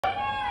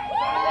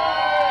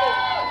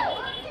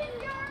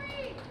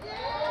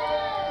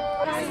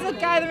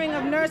gathering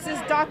of nurses,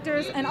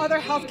 doctors, and other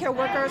healthcare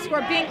workers who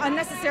are being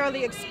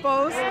unnecessarily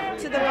exposed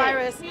to the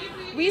virus.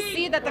 We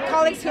see that the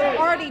colleagues who have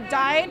already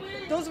died,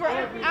 those were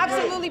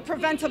absolutely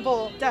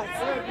preventable deaths.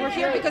 We're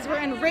here because we're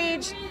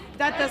enraged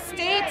that the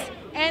state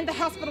and the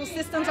hospital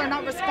systems are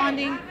not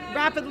responding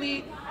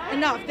rapidly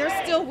enough.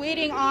 They're still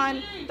waiting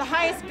on the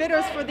highest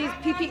bidders for these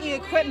PPE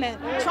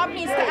equipment. Trump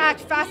needs to act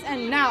fast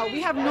and now.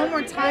 We have no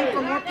more time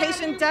for more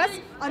patient deaths,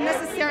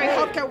 unnecessary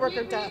healthcare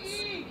worker deaths.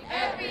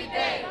 Every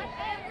day.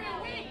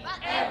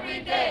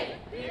 Every day.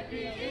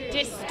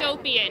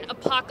 Dystopian,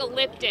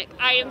 apocalyptic.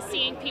 I am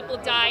seeing people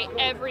die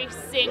every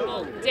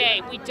single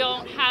day. We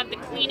don't have the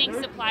cleaning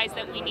supplies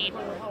that we need.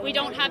 We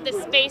don't have the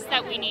space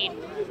that we need.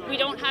 We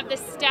don't have the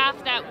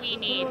staff that we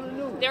need.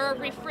 There are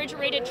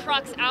refrigerated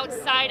trucks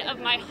outside of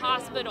my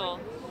hospital.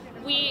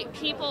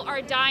 People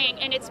are dying,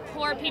 and it's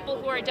poor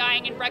people who are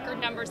dying in record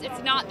numbers.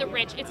 It's not the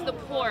rich, it's the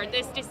poor.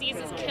 This disease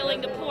is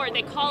killing the poor.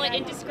 They call it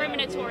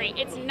indiscriminatory.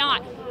 It's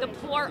not. The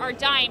poor are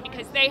dying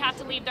because they have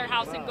to leave their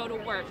house and go to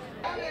work.